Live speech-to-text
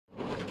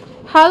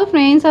Hello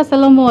friends,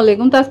 আসসালামু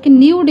আলাইকুম। তো আজকে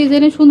নিউ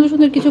ডিজাইনের সুন্দর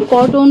সুন্দর কিছু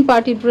কটন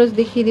পার্টি ড্রেস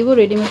দেখিয়ে দিব,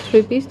 রেডিমেড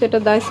 3 পিস। তো এটা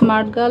দা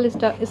স্মার্ট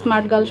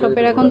গার্ল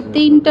শপের এখন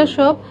 3টা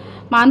শপ,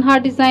 মানহার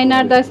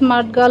ডিজাইনার, দা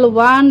স্মার্ট গার্ল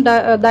 1,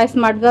 দা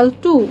স্মার্ট গার্ল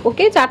 2।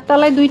 ওকে, 4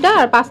 তলায় 2টা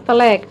আর 5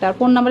 তলায় একটা।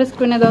 ফোন নাম্বার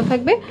স্ক্রিনে দেওয়া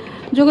থাকবে,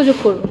 যোগাযোগ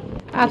করুন।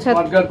 আচ্ছা,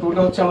 স্মার্ট গার্ল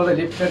 2টা হচ্ছে আমাদের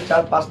লিফটের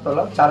 4-5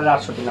 তলা, 4 এর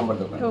 68 নাম্বার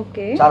দোকান।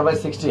 ওকে,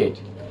 4/68,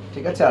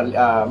 ঠিক আছে। আর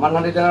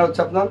মানহার ডিজাইনার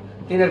হচ্ছে আপনার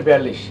 3 এর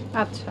 42।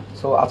 আচ্ছা,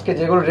 সো আজকে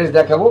যেগুলো ড্রেস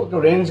দেখাবো একটু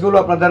রেঞ্জগুলো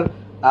আপনাদের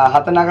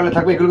হাতে নাগালে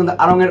থাকবে। এগুলো কিন্তু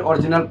আরং এর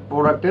অরিজিনাল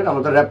প্রোডাক্টের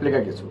আমাদের রেপ্লিকা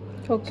কিছু।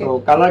 ওকে, সো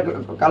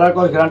কালার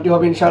কস্ট গ্যারান্টি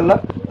হবে ইনশাআল্লাহ।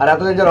 আর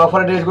এতদিন যে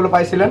অফারের ড্রেসগুলো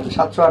পাইছিলেন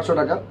 700-800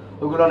 টাকা,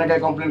 ওইগুলো অনেকে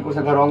কমপ্লেন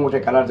করছেন রং উঠে,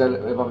 কালার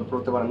এভাবে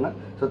পড়তে পারেন না।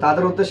 তো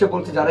তাদের উদ্দেশ্যে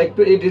বলছি, যারা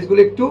একটু এই ড্রেসগুলো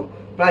একটু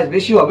প্রাইস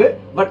বেশি হবে,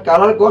 but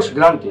colour cost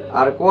guarantee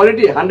R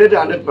quality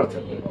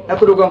 100%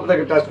 এতটুকু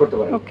আপনাদেরকে ট্রাস্ট করতে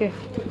পারেন। ওকে,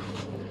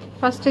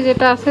 ফার্স্টে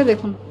যেটা আছে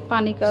দেখুন,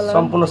 পানি কালার,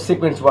 সম্পূর্ণ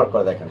সিকোয়েন্স ওয়ার্ক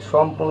করা, দেখেন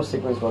সম্পূর্ণ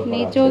সিকোয়েন্স ওয়ার্ক করা।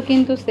 নিচেও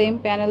কিন্তু সেম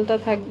প্যানেলটা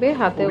থাকবে,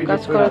 হাতেও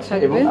কাজ করা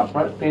থাকবে এবং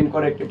আপনার প্রিন্ট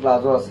করে একটি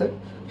প্লাজো আছে,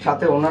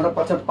 সাথে ওন্নাটা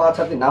পাচ্ছেন 5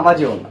 হাতি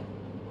নামাজি ওন্না।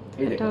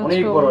 এই দেখুন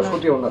অনেক বড়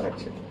সুতি ওন্না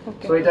থাকছে।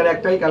 সো এটার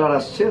একটাই কালার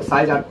আসছে,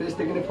 সাইজ 38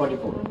 থেকে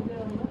 44।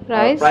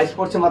 প্রাইস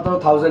পড়ছে মাত্র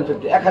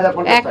 1050,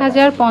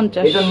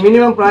 1050। এটা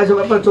মিনিমাম প্রাইস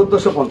হবে আপনার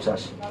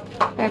 1450।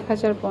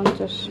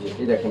 1050।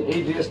 এই দেখেন এই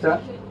ড্রেসটা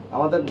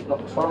আমাদের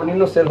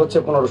সর্বনিম্ন সেল হচ্ছে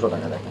 1500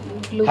 টাকা। দেখেন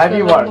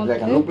হেভি ওয়ার্ক,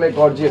 দেখেন লুক লাইক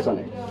গর্জিয়াস,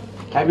 অনেক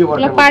হেভি ওয়ার্ক।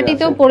 এটা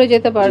পার্টিতেও পরে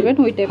যেতে পারবেন,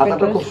 ওই টাইপের।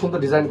 হাতাটা খুব সুন্দর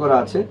ডিজাইন করা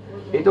আছে।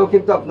 এটাও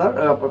কিন্তু আপনার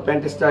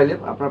প্যান্ট স্টাইলে,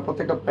 আপনার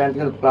প্রত্যেকটা প্যান্ট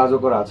কিন্তু প্লাজো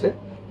করা আছে।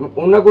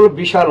 ওন্নাগুলো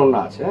বিশাল ওন্না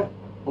আছে, হ্যাঁ।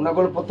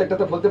 ওন্নাগুলো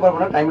প্রত্যেকটাতে বলতে পারবো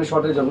না টাইমের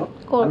শর্টের জন্য,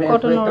 আমি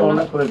একটা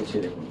ওন্না করে দিচ্ছি।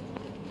 দেখুন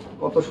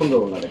কত সুন্দর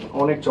ওন্না, দেখেন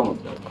অনেক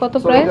চমৎকার। কত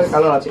প্রাইস?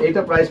 কালার আছে,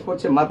 এইটা প্রাইস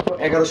পড়ছে মাত্র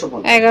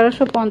 1150।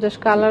 1150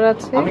 কালার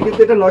আছে। আমি কিন্তু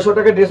এটা 900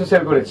 টাকা ড্রেসও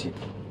সেল করেছি।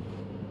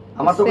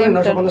 আমার তো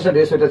 950 টাকা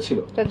ড্রেস এটা ছিল।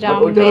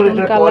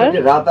 ওইটার কোয়ালিটি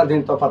রাত আর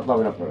দিন তফাৎ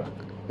পাবেন আপনারা,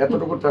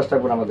 এতটুকু ট্রাস্ট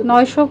রাখবেন আমাদের।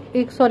 900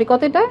 সরি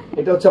কত এটা?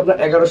 এটা হচ্ছে আপনার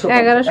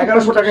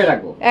 1100 টাকায়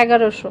রাখবো।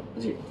 1100,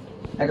 জি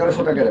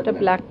 1100 টাকায় রাখবো। এটা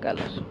ব্ল্যাক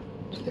কালার,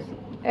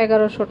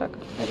 1100 টাকা।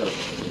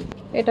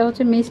 এটা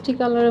হচ্ছে মিষ্টি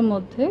কালারের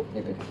মধ্যে,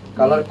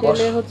 colour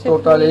cost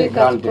totally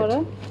guaranteed,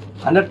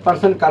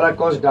 100% colour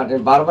cost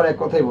guaranteed. বারবার এক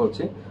কথাই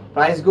বলছি,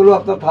 প্রাইস গুলো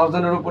আপনার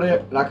 1000 এর উপরে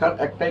রাখার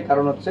একটাই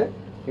কারণ হচ্ছে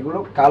এগুলো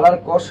কালার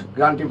কস্ট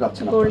গ্যারান্টি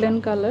পাচ্ছেন। Golden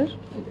colour.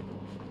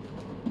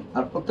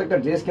 আর প্রত্যেকটা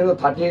ড্রেস কিন্তু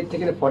 38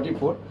 থেকে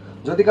 44।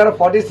 যদি কারো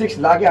 46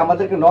 লাগে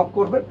আমাদেরকে নক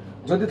করবেন,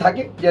 যদি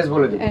থাকে ইয়েস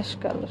বলে দিবেন। অ্যাশ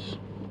কালার,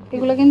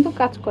 এগুলো কিন্তু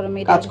কাজ করে,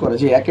 কাজ করে,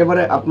 জি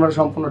একেবারে আপনার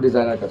সম্পূর্ণ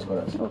ডিজাইনার কাজ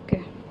করা আছে। ওকে,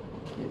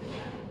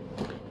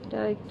 এটা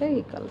একটা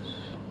এই কালার,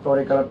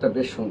 টরি কালারটা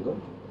বেশ সুন্দর।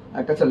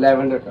 একটা আছে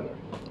ল্যাভেন্ডার কালার,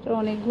 এটা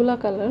অনেকগুলা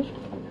কালার।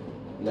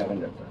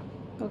 ল্যাভেন্ডারটা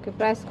ওকে,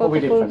 প্রাইস কত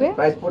পড়বে?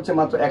 প্রাইস পড়ছে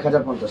মাত্র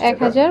 1050 টাকা।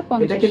 1050।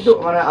 এটা কিন্তু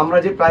মানে আমরা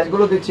যে প্রাইস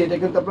গুলো দিচ্ছি এটা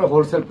কিন্তু আপনার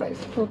হোলসেল প্রাইস,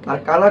 আর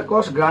কালার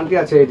কস্ট গ্যারান্টি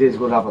আছে এই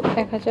ড্রেসগুলো আপাতত।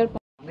 1050।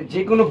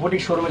 যে কোনো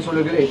বুটিক শোরুমে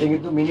চলে গেলে এটা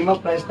কিন্তু মিনিমাম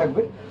প্রাইস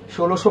থাকবে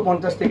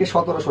 1650 থেকে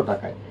 1700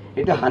 টাকায়।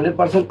 এটা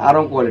 100%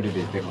 আরং কোয়ালিটি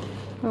ড্রেস। দেখুন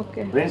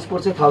ওকে, রেঞ্জ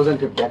পড়ছে 1050,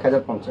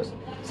 1050।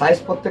 সাইজ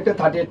প্রত্যেকটা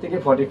 38 থেকে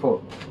 44।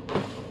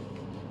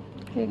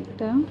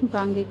 একটা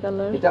বাঙ্গি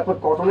কালার, এটা আপনার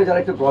কটনে যারা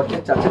একটু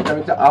গর্জিয়াস চাচ্ছেন, আমি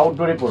একটু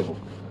আউটডোরে পরবো,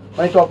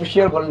 মানে একটু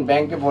অফিশিয়াল বলেন,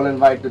 ব্যাংকে বলেন,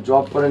 বা একটু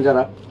জব করেন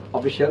যারা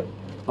অফিশিয়াল,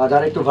 বা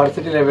যারা একটু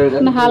ভার্সিটি লেভেলে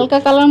যান, না হালকা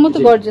কালার মতো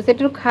গর্জিয়াস।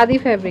 এটা খাদি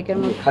ফ্যাব্রিকের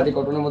মধ্যে, খাদি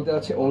কটনের মধ্যে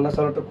আছে। ওন্না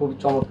সালোয়ারটা খুব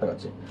চমৎকার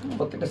আছে,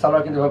 প্রত্যেকটা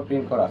সালোয়ার কিন্তু ভাবে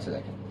প্রিন্ট করা আছে,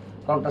 দেখেন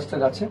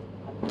কন্ট্রাস্টেড আছে।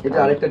 এটা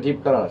আরেকটা ডিপ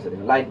কালার আছে,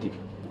 দেখেন লাইট ডিপ।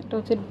 এটা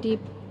হচ্ছে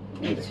ডিপ,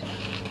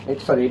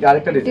 সরি এটা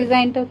আরেকটা ডিজাইন,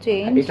 ডিজাইনটাও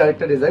চেঞ্জ। এটা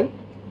আরেকটা ডিজাইন।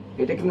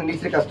 এটা কিন্তু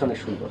নিচের কাজটা অনেক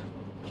সুন্দর,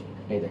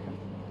 এই দেখেন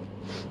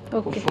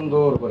খুব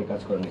সুন্দর করে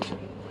কাজ করে নিচ্ছে।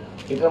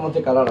 এটার মধ্যে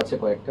কালার আছে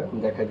কয়েকটা, আমি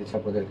দেখাই দিচ্ছি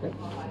আপনাদেরকে।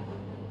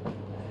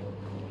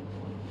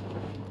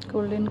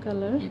 গোল্ডেন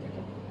কালার,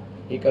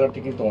 এই কালারটি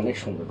কিন্তু অনেক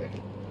সুন্দর,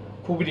 দেখেন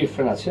খুবই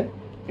ডিফারেন্ট আছে।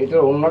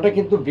 এটার ওন্নাটা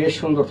কিন্তু বেশ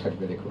সুন্দর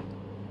থাকবে, দেখুন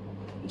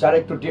যারা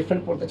একটু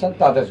ডিফারেন্ট পড়তে চান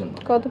তাদের জন্য।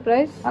 কত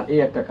প্রাইস? আর এই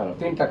একটা কালার,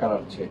 3টা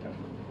কালার আছে এটা।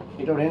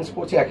 এটা রেঞ্জ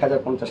পড়ছে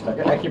 1050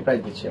 টাকা, একই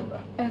প্রাইস দিচ্ছি আমরা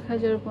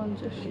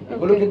 1050।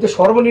 এগুলো কিন্তু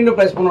সর্বনিম্ন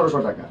প্রাইস 1500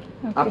 টাকা।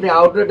 আপনি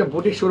আউটডোর একটা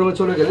বুটিক শোরুমে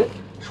চলে গেলে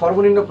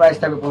সর্বনিম্ন প্রাইস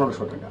থাকবে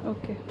 1500 টাকা।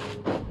 ওকে,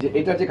 যে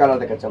এটার যে কালার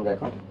দেখাচ্ছি আমরা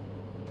এখন,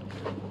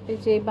 এই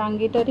যে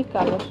বাঙ্গিটারই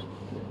কালার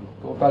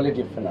টোটালি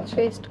ডিফারেন্ট আছে,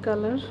 পেস্ট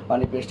কালার,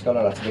 পানি পেস্ট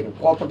কালার আছে। দেখুন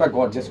কতটা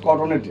গর্জিয়াস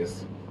কটনের ড্রেস,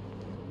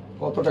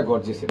 কতটা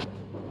গর্জিয়াস। এটা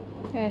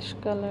অ্যাশ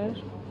কালার,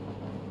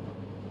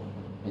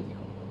 এই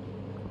দেখুন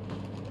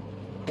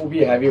খুবই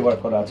হেভি ওয়ার্ক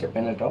করা আছে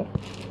প্যানেলটাও।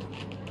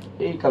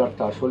 এই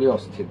কালারটা আসলে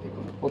অস্থির,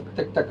 দেখুন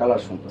প্রত্যেকটা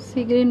কালার সুন্দর।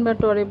 সি গ্রিন বা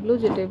টরে ব্লু,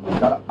 যেটা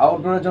যারা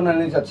আউটডোরের জন্য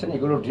নিতে যাচ্ছেন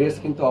এগুলো ড্রেস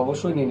কিন্তু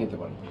অবশ্যই নিয়ে নিতে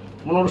পারেন।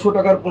 1500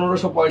 টাকার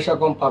 1500 পয়সা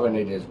কম পাবেন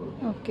এই ড্রেসগুলো,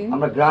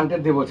 আমরা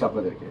গ্রান্টেড দিয়ে বলছি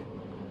আপনাদেরকে।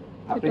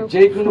 আপনি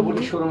যে কোনো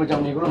বুটিক শোরুমে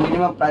যান, এগুলো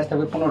মিনিমাম প্রাইস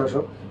থাকবে 1500।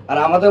 আর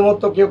আমাদের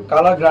মতো কেউ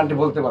কালার গ্যারান্টি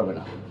বলতে পারবে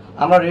না।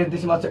 আমরা রেট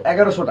দিচ্ছি মাত্র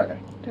 1100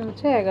 টাকায়। এটা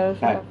হচ্ছে 1100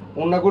 টাকা।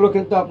 ওন্নাগুলো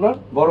কিন্তু আপনার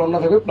বড় ওন্না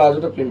থাকবে,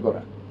 প্লাজোটা প্রিন্ট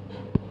করা।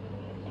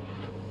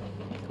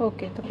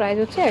 ওকে, তো প্রাইস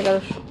হচ্ছে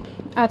 1100।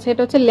 আচ্ছা,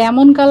 এটা হচ্ছে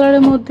লেমন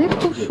কালারের মধ্যে,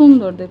 খুব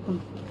সুন্দর, দেখুন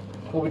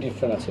খুবই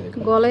ডিফারেন্ট আছে। দেখুন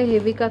গলায়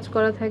হেভি কাজ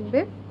করা থাকবে,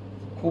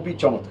 খুবই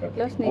চমৎকার,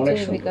 প্লাস নিচে অনেক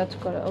হেভি সুন্দর কাজ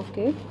করা।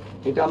 ওকে,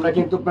 এটা আমরা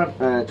কিন্তু আপনার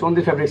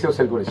চন্দি ফ্যাব্রিক্সেও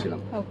সেল করেছিলাম,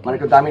 মানে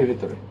একটু দামির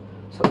ভিতরে।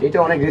 সো এটা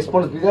অনেক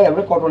রেসপন্স দিয়ে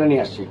আমরা কটনে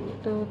নিয়ে আসছি এগুলো।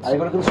 আর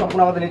এগুলো কিন্তু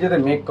সম্পূর্ণ আমাদের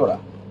নিজেদের মেক করা।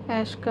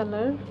 অ্যাশ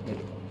কালার,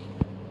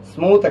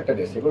 স্মুথ একটা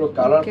ড্রেস, এগুলো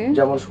কালার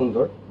যেমন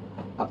সুন্দর,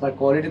 আপনার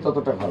কোয়ালিটি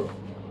ততটা ভালো।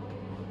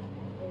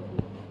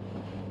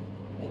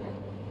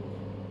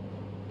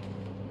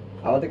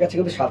 আমাদের কাছে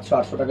কিন্তু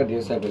 700-800 টাকা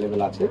ড্রেস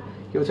अवेलेबल আছে,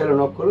 কেউ চাইলে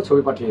নক করে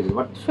ছবি পাঠিয়ে দিবে।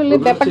 বাট আসলে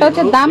ব্যাপারটা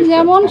হচ্ছে দাম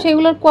যেমন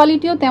সেগুলোর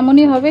কোয়ালিটিও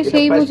তেমনই হবে,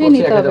 সেই বুঝে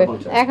নিতে হবে।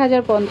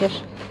 1050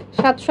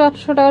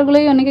 700-800 টাকার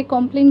গুলোই অনেকে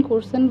কমপ্লেইন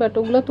করছেন, বাট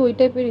ওগুলো তো ওই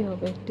টাইপেরই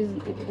হবে,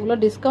 ওগুলো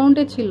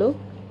ডিসকাউন্টে ছিল।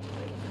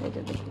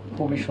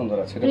 খুবই সুন্দর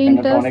আছে, এটা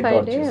প্রিন্টার অনেক সাইডে,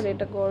 গর্জিয়াস, আর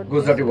এটা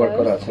গুজরাটি ওয়ার্ক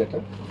করা আছে, এটা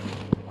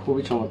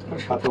খুবই চমৎকার।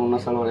 সাথে ওন্না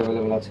সালোয়ার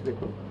अवेलेबल আছে,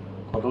 দেখুন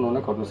কটন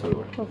ওন্না, কটন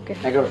সালোয়ার। ওকে,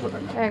 1100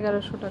 টাকা।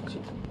 1100 টাকা।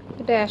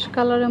 এটা অ্যাশ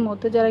কালারের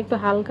মধ্যে যারা একটু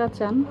হালকা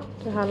চান,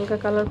 হালকা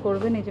কালার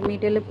করবেন। এই যে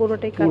মিডলে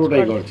পুরোটাই কাজ করা,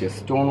 পুরোটাই গর্জিয়াস,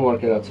 স্টোন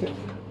ওয়ার্কের আছে।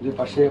 দুই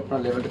পাশে আপনার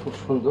লেভেলটা খুব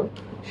সুন্দর,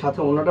 সাথে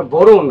ওন্নাটা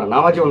বড় ওন্না,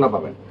 নামাজি ওন্না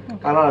পাবেন।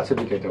 কালার আছে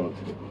দুইটা এটার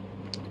মধ্যে।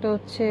 এটা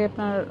হচ্ছে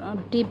আপনার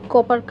ডিপ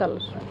কপার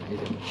কালার,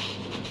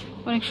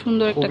 অনেক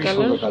সুন্দর একটা কালার।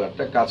 সুন্দর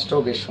কালারটা,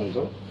 কাজটাও বেশ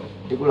সুন্দর।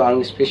 এগুলো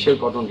আর্মি স্পেশাল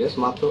কটন ড্রেস,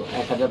 মাত্র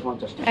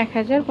 1050 টাকা।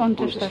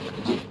 1050 টাকা।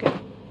 ওকে,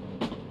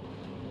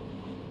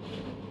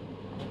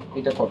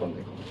 এটা কটন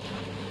দেখুন,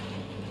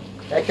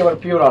 একেবারে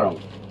পিওর আরং,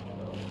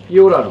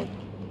 পিওর আরং,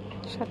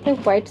 সাথে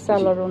হোয়াইট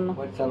সালোয়ার ওন্না,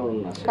 হোয়াইট সালোয়ার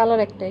ওন্না আছে, কালার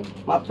একটাই,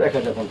 মাত্র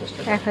 1050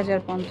 টাকা।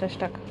 1050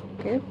 টাকা।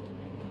 ওকে,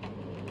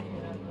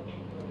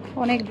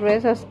 অনেক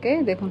ড্রেস আজকে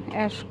দেখুন,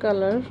 অ্যাশ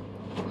কালার।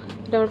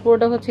 এটা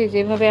পুরোটা হচ্ছে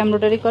যেভাবে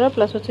এমব্রয়ডারি করা,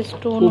 প্লাস হচ্ছে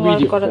স্টোন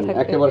ওয়ার্ক করা থাকে,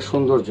 একেবারে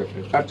সৌন্দর্য,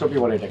 কারচুপি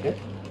বলে এটাকে,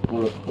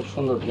 মূলত খুব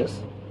সুন্দর ড্রেস।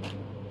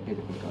 এই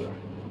দেখুন কালার,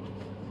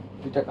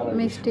 দুইটা কালার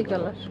মিষ্টি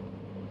কালার,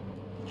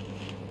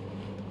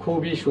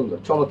 খুবই সুন্দর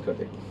চমৎকার।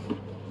 দেখুন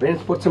রেঞ্জ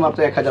পড়ছে মাত্র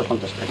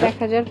 1050 টাকা।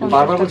 1050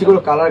 বারবার বলছি গুলো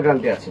কালার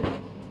গ্যারান্টি আছে।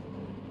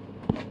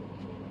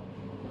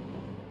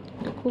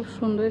 খুব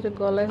সুন্দর। এই যে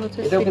গলায় হচ্ছে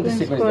এটাও কিন্তু সিকোয়েন্স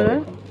সিকোয়েন্স করা,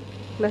 দেখুন,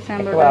 প্লাস একেবারে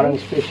এমব্রয়ডারি, আরং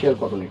স্পেশাল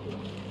কটন এগুলো,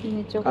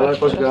 নিচে কালার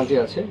কোর্স গ্যারান্টি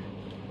আছে।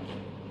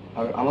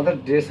 আর আমাদের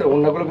ড্রেসের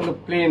ওন্নাগুলো কিন্তু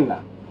প্লেন না,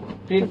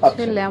 প্রিন্ট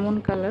পাচ্ছে। লেমন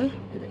কালার,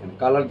 দেখেন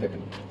কালার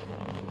দেখেন,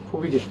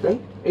 খুবই ডিফারেন্ট।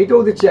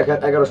 এইটাও দিচ্ছি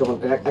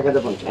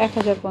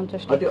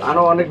 1050 টাকা।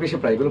 আরো অনেক বেশি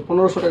প্রাইস, এগুলো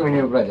 1500 টাকা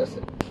মিনিমাম প্রাইস আছে।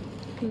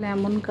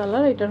 লেমন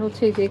কালার, এটা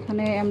হচ্ছে এই যে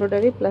এখানে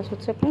এমব্রয়ডারি প্লাস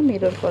হচ্ছে আপনার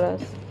মিরর করা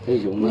আছে, এই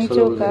যে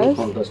নিচেও কাজ,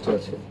 কন্ট্রাস্ট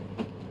আছে।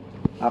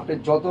 আপনি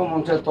যত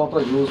মন চায় তত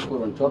ইউজ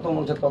করুন, যত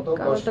মন চায় তত।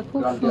 কালারটা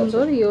খুব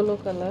সুন্দর, ইয়েলো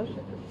কালার,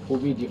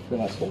 খুবই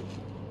ডিফারেন্ট আছে।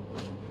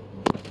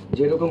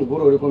 যেরকম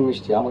গুড় ওইরকম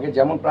মিষ্টি, আমাকে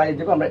যেমন প্রাইস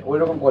দেবে আমরা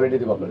ওইরকম কোয়ালিটি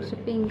দেবো আপনাদের।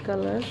 পিঙ্ক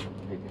কালার,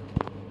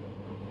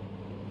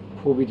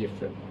 খুবই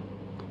ডিফারেন্ট।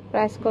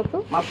 প্রাইস কত?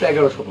 মাত্র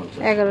 1150।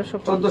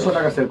 1400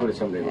 টাকা সেল করেছি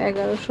আমরা।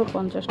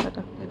 1150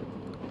 টাকা।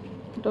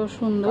 এটাও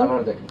সুন্দর,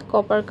 কালার দেখেন,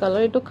 কপার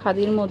কালার, একটু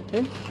খাদির মধ্যে,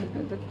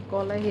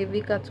 গলায়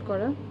হেভি কাজ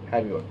করা,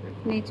 হেভি ওয়ার্ক।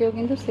 নিচেও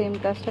কিন্তু সেম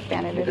কাজটা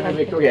প্যানেলে এটা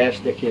আমি একটু অ্যাশ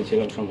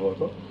দেখিয়েছিলাম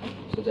সম্ভবত।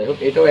 তো যাই হোক,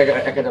 এটাও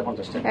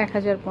 1050 টাকা।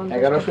 1050।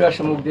 1100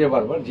 আসে মুখ দিয়ে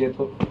বারবার,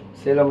 যেহেতু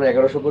সেল আমরা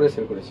 1100 করে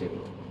সেল করেছি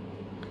এগুলো।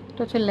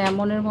 এটা হচ্ছে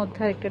লেমনের মধ্যে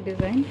আরেকটা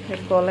ডিজাইন,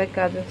 এর গলায়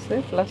কাজ আছে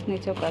প্লাস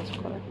নিচেও কাজ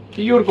করা,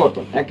 পিওর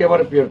কটন,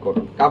 একেবারে পিওর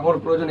কটন। কাপড়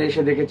প্রয়োজন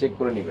এসে দেখে চেক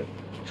করে নেবেন,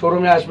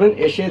 শোরুমে আসবেন,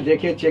 এসে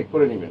দেখে চেক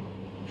করে নেবেন,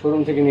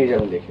 শোরুম থেকে নিয়ে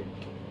যাবেন দেখে।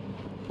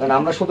 কারণ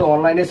আমরা শুধু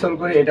অনলাইনে সেল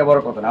করি, এটা বড়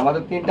কথা না,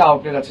 আমাদের 3টা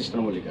আউটলেট আছে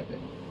মল্লিকাতে।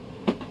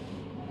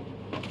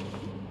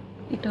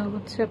 এটা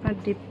হচ্ছে আপনার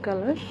ডিপ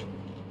কালার,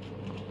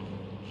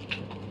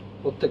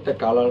 প্রত্যেকটা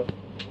কালার,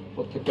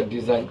 প্রত্যেকটা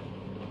ডিজাইন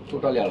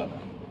টোটালি আলাদা।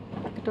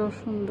 এটাও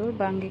সুন্দর,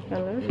 বাঙ্গি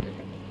কালার,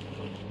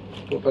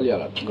 টোটালি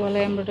আলাদা।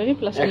 গলায় এমব্রয়ডারি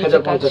প্লাস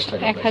 1050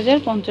 টাকা।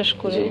 1050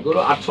 করে। এগুলো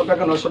 800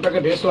 টাকা 900 টাকা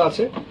ড্রেসও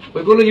আছে,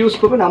 ওইগুলো ইউজ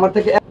করবেন আমার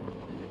থেকে।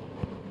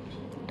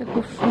 এটা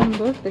খুব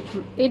সুন্দর, দেখুন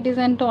এই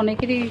ডিজাইনটা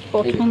অনেকেরই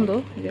পছন্দ,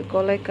 এই যে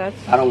গলায় কাজ,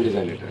 আরং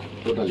ডিজাইন, এটা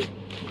টোটালি।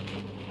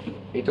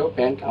 এটাও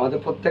প্যান্ট, আমাদের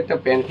প্রত্যেকটা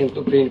প্যান্ট কিন্তু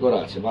প্রিন্ট করা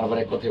আছে, বারবার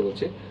এক কথাই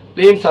বলছি,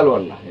 প্লেন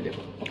সালোয়ার না। এই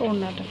দেখুন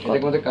ওড়নাটা,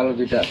 এর মধ্যে কালার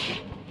দুইটা আছে।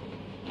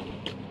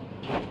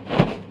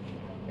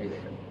 এই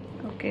দেখেন,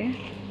 ওকে,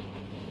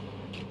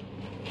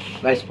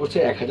 প্রাইস পড়ছে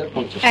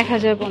 1050।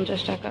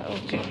 1050 টাকা।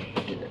 ওকে,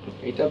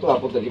 এটা তো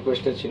আপনাদের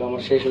রিকোয়েস্টেড ছিল,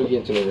 আমার শেষ হয়ে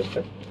গিয়েছিল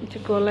ড্রেসটা। এটা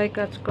গলায়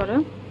কাজ করা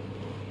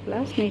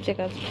প্লাস নিচে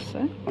কাজ আছে,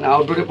 মানে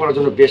আউটডোরে পরার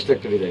জন্য বেস্ট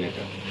একটা ডিজাইন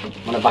এটা,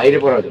 মানে বাইরে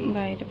পরার জন্য।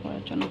 বাইরে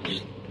পরার জন্য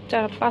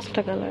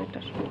 4-5টা কালার,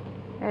 এটা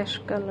অ্যাশ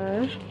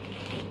কালার,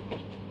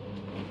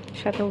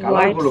 সাথে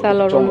হোয়াইট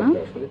সালোয়ার না,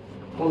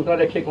 কোনটা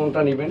রেখে কোনটা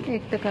নেবেন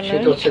একটা কালার,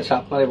 সেটা হচ্ছে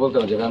আপনারে বলতে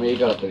হবে যে আমি এই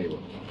কালারটা নেব।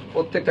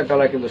 প্রত্যেকটা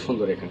কালার কিন্তু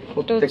সুন্দর, এখানে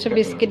এটা হচ্ছে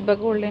বিস্কিট বা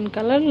গোল্ডেন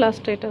কালার,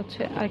 লাস্ট এটা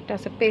হচ্ছে আরেকটা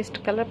আছে পেস্ট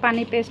কালার,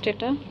 পানি পেস্ট,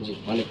 এটা জি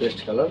পানি পেস্ট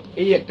কালার।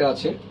 এই একটা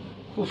আছে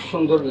খুব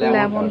সুন্দর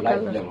লেমন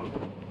কালার, লেমন।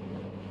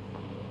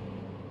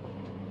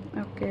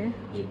 ওকে,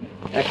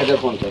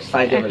 1050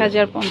 সাইজ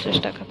 1050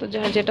 টাকা। তো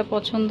যার যেটা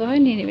পছন্দ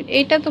হয় নিয়ে নেবেন।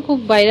 এইটা তো খুব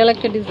ভাইরাল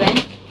একটা ডিজাইন,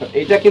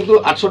 এটা কিন্তু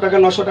 800 টাকা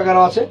 900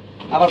 টাকারও আছে,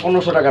 আবার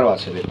 1500 টাকারও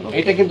আছে। দেখুন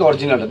এটা কিন্তু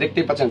অরিজিনালটা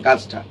দেখতেই পাচ্ছেন,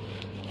 কাজটা,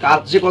 কাজ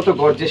যে কত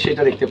গর্জিয়াস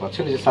সেটা দেখতে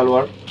পাচ্ছেন। এই যে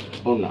সালোয়ার,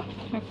 ওড়না।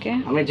 ওকে,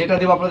 আমি যেটা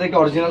দেব আপনাদেরকে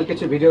অরিজিনাল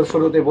কিছু ভিডিও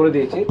শুরুতে বলে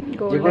দিয়েছি,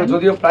 Golden. যেগুলো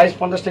যদিও প্রাইস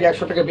 50 থেকে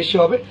 100 টাকা বেশি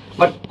হবে,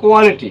 বাট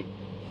কোয়ালিটি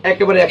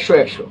একেবারে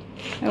 100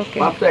 ওকে,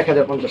 মাত্র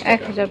 1050 টাকা।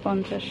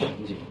 1050।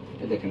 জি,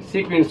 এই দেখেন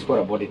সিকোয়েন্স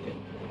করা বডিতে,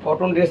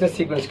 কটন ড্রেসের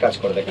সিকোয়েন্স কাজ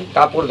করা, দেখেন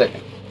কাপড়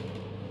দেখেন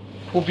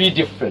খুবই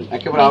ডিফারেন্ট,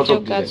 একেবারে আউট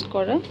অফ কাজ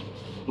করা,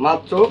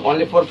 মাত্র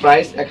অনলি ফর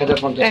প্রাইস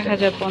 1050 টাকা।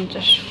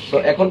 1050। তো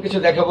এখন কিছু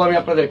দেখাবো আমি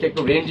আপনাদেরকে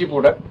একটু রেঞ্জি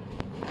প্রোডাক্ট।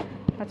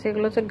 আচ্ছা,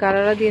 এগুলো হচ্ছে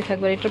গারারা দিয়ে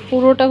থাকবে, এটা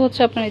পুরোটা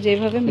হচ্ছে আপনার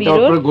যেভাবে এটা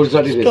মিরর পুরো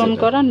গুজরাটি রেঞ্জ, স্টোন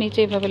করা, নিচে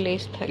এইভাবে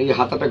লেস থাকে। এই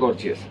হাতাটা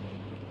গর্জিয়াস,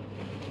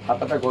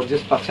 হাতাটা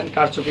গর্জিয়াস পাচ্ছেন,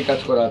 কারচুপি কাজ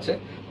করা আছে।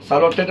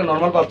 সালোয়ারটা এটা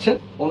নরমাল পাচ্ছেন,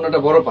 অন্যটা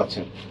বড়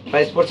পাচ্ছেন।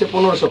 প্রাইস পড়ছে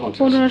 1550।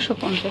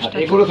 1550 টাকা।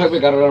 এগুলো থাকবে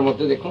গারারার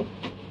মধ্যে, দেখুন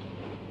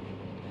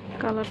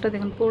কালারটা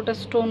দেখুন, পুরোটা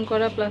স্টোন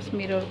করা প্লাস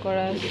মিরর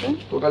করা আছে,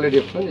 টোটালি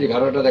ডিফারেন্ট। এই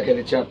গারারাটা দেখিয়ে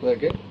দিচ্ছি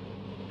আপনাদেরকে,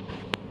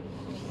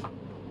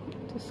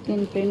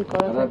 স্কিন প্রিন্ট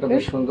করা গারারাটা থাকবে,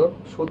 বেশ সুন্দর,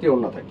 সুতি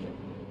ওড়না থাকবে।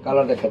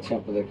 কালার দেখাচ্ছি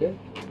আপনাদেরকে,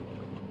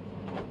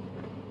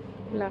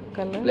 ব্ল্যাক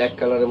কালার, ব্ল্যাক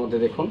কালারের মধ্যে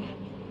দেখুন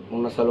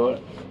ওড়না সালোয়ার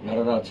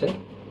গারারা আছে,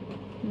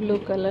 ব্লু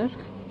কালার।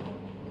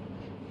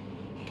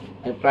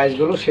 আমি প্রাইস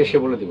গুলো শেষে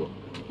বলে দিব।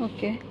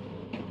 ওকে,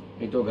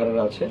 এটাও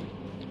গারারা আছে,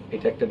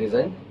 এটা একটা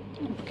ডিজাইন,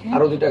 ওকে।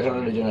 আরো দুইটা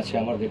গারারা ডিজাইন আছে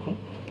আমার, দেখুন।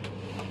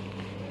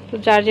 তো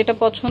যার যেটা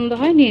পছন্দ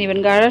হয় নিয়ে নেবেন।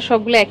 গারারা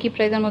সবগুলো একই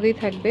প্রাইসের মধ্যেই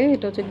থাকবে।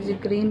 এটা হচ্ছে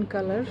গ্রিন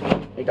কালার,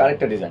 এটা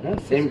আরেকটা ডিজাইন, হ্যাঁ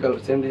সেম কালার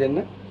সেম ডিজাইন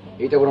না,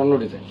 এটা আবার অন্য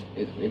ডিজাইন।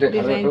 এটা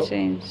ডিজাইন গারারাটাও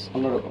চেঞ্জ,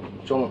 অন্যরকম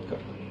চমৎকার।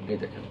 এই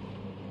দেখেন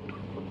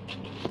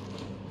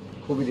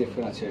খুবই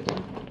ডিফারেন্ট আছে এটা।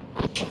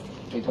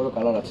 এইটারও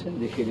কালার আছে,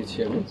 দেখিয়ে দিচ্ছি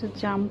আমি। হচ্ছে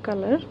জাম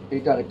কালার।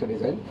 এইটা আরেকটা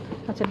ডিজাইন।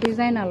 আচ্ছা,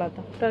 ডিজাইন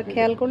আলাদা, তার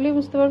খেয়াল করলেই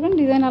বুঝতে পারবেন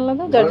ডিজাইন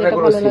আলাদা, যার যেটা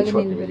ভালো লাগে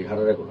নিয়ে নেবেন।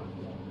 ঘাড়াগুলো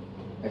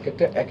এক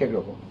একটা এক এক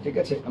রকম, ঠিক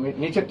আছে। আমি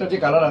নিচেরটা যে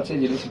কালার আছে,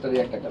 যে নিচেরটারই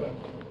একটা কালার,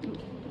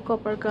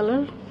 কপার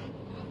কালার।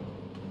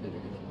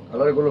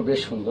 কালারগুলো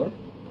বেশ সুন্দর।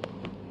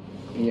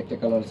 এই একটা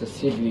কালার আছে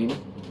সি গ্রিন,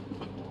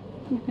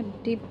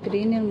 ডিপ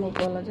গ্রিন এর মতো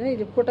বলা যায়। এই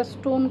যে পুরোটা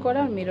স্টোন করা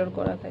আর মিরর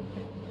করা থাকবে,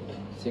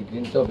 সি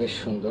গ্রিনটাও বেশ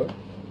সুন্দর।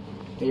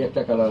 এই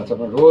একটা কালার আছে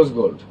আপনার রোজ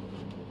গোল্ড,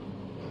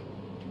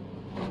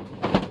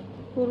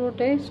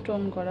 পুরোটাই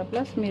স্টোন করা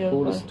প্লাস মিরর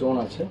ফুল করা। স্টোন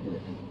আছে।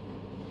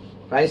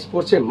 প্রাইস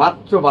পড়ছে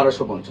মাত্র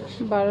 1250।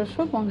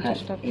 1250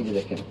 টাকা। এই যে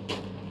দেখেন,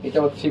 এটা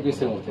আবার 3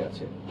 পিসের মধ্যে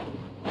আছে।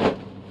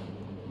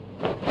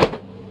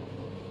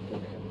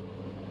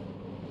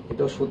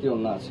 এটাও সুতি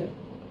ওড়না আছে,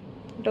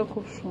 এটাও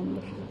খুব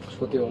সুন্দর।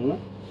 সুতি ওড়না,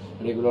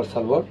 রেগুলার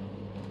সালোয়ার।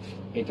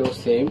 এটাও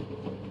সেম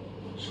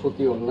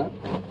সুতি ওড়না,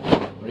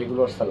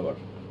 রেগুলার সালোয়ার।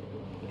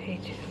 এই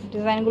যে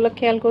ডিজাইনগুলো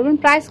খেয়াল করবেন।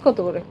 প্রাইস কত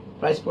করে?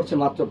 প্রাইস পড়ছে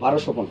মাত্র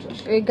 1250।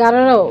 এই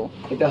গারারাও?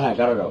 এটা হ্যাঁ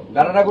গারারাও,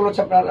 গারারাগুলো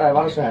হচ্ছে আপনার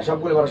 1200, হ্যাঁ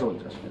সবগুলো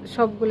 1250।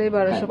 সবগুলোই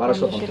 1250।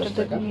 1250 এটা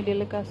টাকা।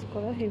 মিডলে কাজ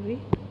করা হেভি।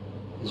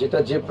 যেটা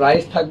যে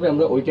প্রাইস থাকবে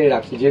আমরা ওইটাই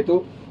রাখছি, যেহেতু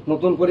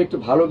নতুন করে একটু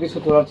ভালো কিছু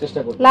তোলার চেষ্টা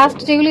করছি। লাস্ট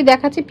যেগুলি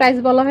দেখাচ্ছি প্রাইস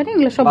বলা হয়নি,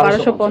 এগুলো সব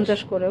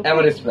 1250 করে।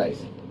 Average price.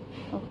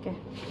 ওকে,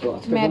 তো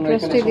আজকে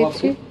ম্যাট্রেসটি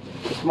দিচ্ছি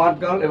স্মার্ট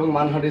গার্ল এবং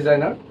মানহা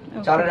ডিজাইনার,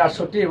 4 এর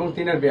 68 এবং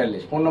 3 এর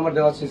 42। ফোন নাম্বার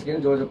দেওয়া আছে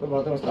স্ক্রিনে, যোগাযোগ করুন।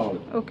 আসসালামু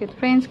আলাইকুম। Okay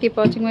friends, keep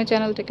watching my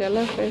channel. Take care,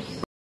 আল্লাহ হাফেজ।